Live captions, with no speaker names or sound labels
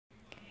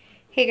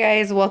Hey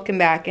guys, welcome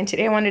back, and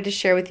today I wanted to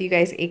share with you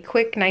guys a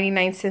quick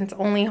 99 cents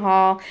only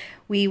haul.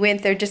 We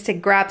went there just to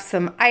grab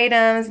some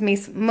items,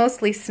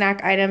 mostly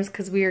snack items,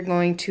 because we are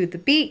going to the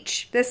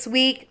beach this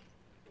week.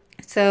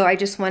 So I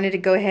just wanted to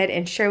go ahead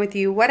and share with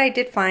you what I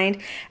did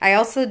find. I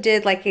also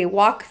did like a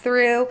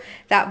walkthrough.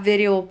 That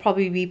video will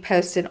probably be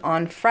posted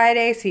on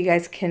Friday, so you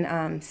guys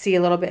can see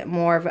a little bit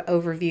more of an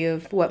overview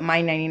of what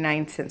my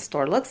 99 cent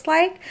store looks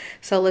like.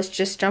 So let's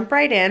just jump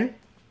right in.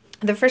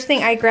 The first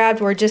thing I grabbed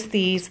were just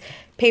these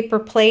paper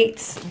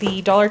plates.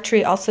 The Dollar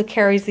Tree also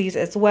carries these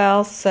as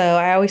well, so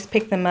I always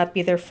pick them up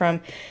either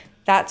from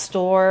that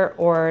store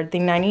or the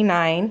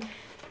 99.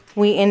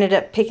 We ended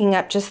up picking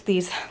up just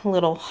these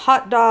little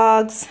hot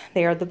dogs.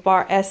 They are the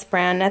Bar S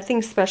brand.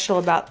 Nothing special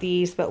about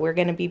these, but we're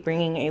going to be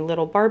bringing a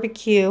little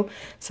barbecue,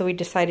 so we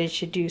decided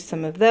to do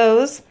some of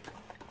those.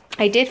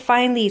 I did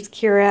find these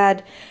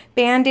Curad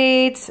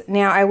Band-Aids.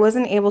 Now, I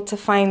wasn't able to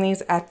find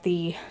these at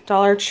the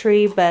Dollar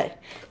Tree, but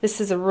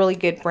this is a really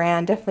good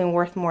brand, definitely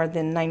worth more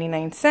than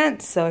 99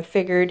 cents, so I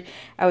figured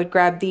I would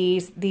grab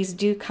these. These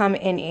do come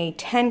in a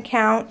 10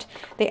 count.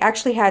 They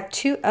actually had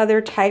two other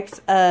types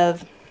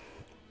of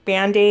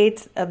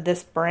Band-Aids of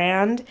this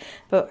brand,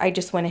 but I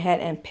just went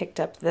ahead and picked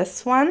up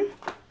this one.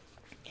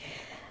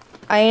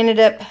 I ended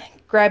up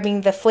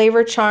grabbing the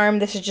Flavor Charm.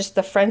 This is just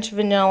the French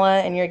vanilla,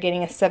 and you're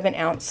getting a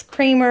 7-ounce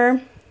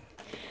creamer.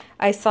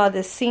 I saw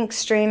this sink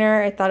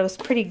strainer. I thought it was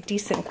pretty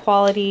decent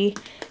quality.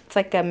 It's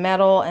like a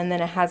metal, and then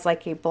it has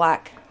like a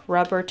black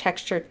rubber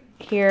texture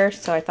here,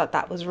 so I thought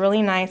that was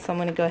really nice. So I'm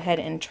going to go ahead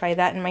and try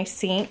that in my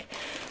sink.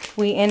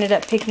 We ended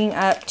up picking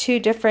up two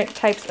different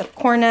types of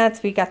corn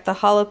nuts. We got the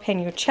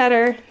jalapeno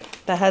cheddar.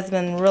 The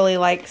husband really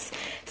likes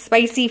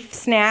spicy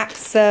snacks,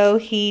 so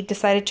he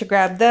decided to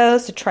grab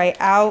those to try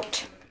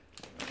out.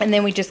 And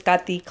then we just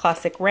got the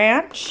classic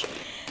ranch.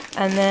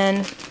 And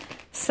then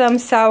some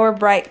Sour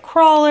Bright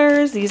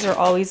crawlers. These are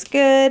always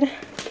good.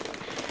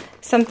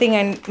 Something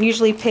I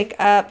usually pick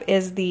up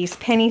is these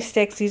penny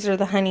sticks. These are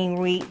the honey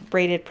wheat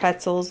braided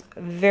pretzels.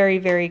 Very,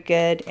 very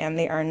good. And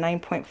they are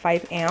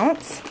 9.5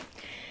 ounce.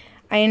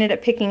 I ended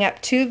up picking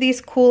up two of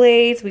these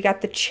Kool-Aids. We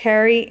got the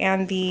cherry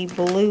and the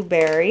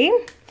blueberry,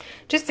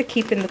 just to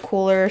keep in the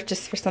cooler,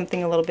 just for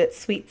something a little bit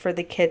sweet for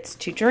the kids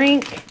to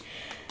drink.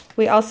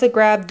 We also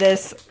grabbed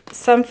this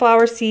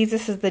sunflower seeds.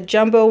 This is the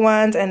jumbo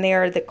ones, and they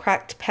are the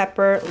cracked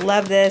pepper.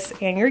 Love this.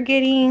 And you're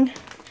getting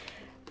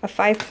a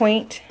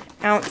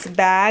 5-ounce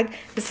bag.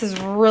 This is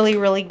really,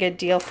 really good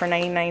deal for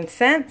 99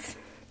 cents.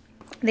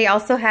 They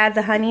also had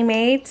the Honey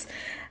Maids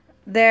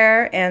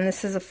there, and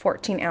this is a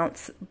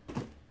 14-ounce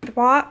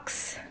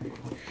box.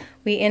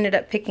 We ended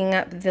up picking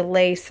up the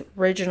Lay's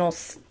Original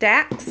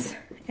Stacks,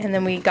 and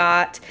then we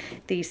got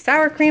the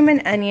sour cream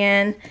and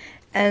onion.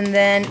 And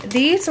then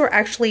these were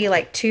actually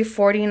like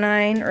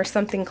 $2.49 or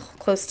something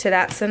close to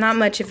that, so not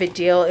much of a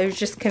deal. It was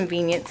just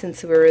convenient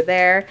since we were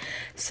there.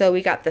 So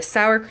we got the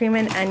sour cream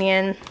and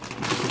onion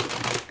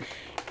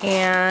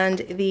and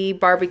the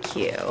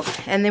barbecue.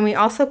 And then we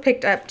also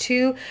picked up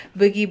two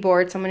boogie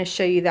boards. I'm going to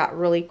show you that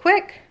really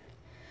quick.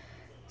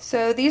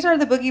 So these are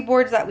the boogie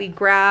boards that we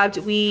grabbed.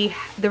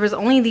 There was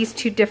only these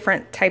two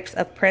different types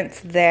of prints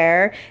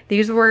there.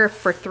 These were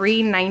for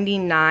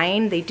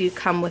 $3.99. They do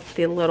come with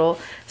the little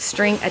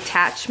string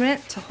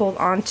attachment to hold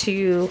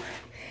onto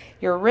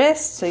your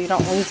wrist so you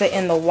don't lose it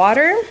in the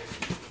water.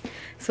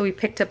 So we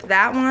picked up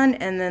that one,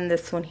 and then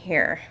this one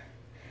here.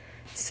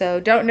 So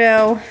don't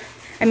know.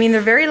 I mean, they're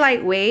very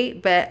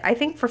lightweight, but I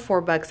think for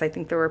 $4, I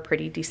think they were a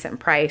pretty decent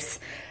price.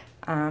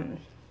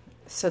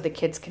 So the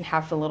kids can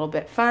have a little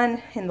bit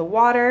fun in the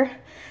water.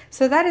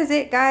 So that is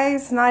it,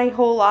 guys. Not a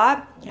whole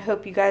lot. I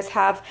hope you guys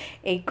have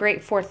a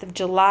great 4th of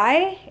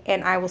July,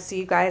 and I will see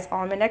you guys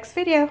on my next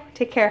video.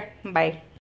 Take care. Bye.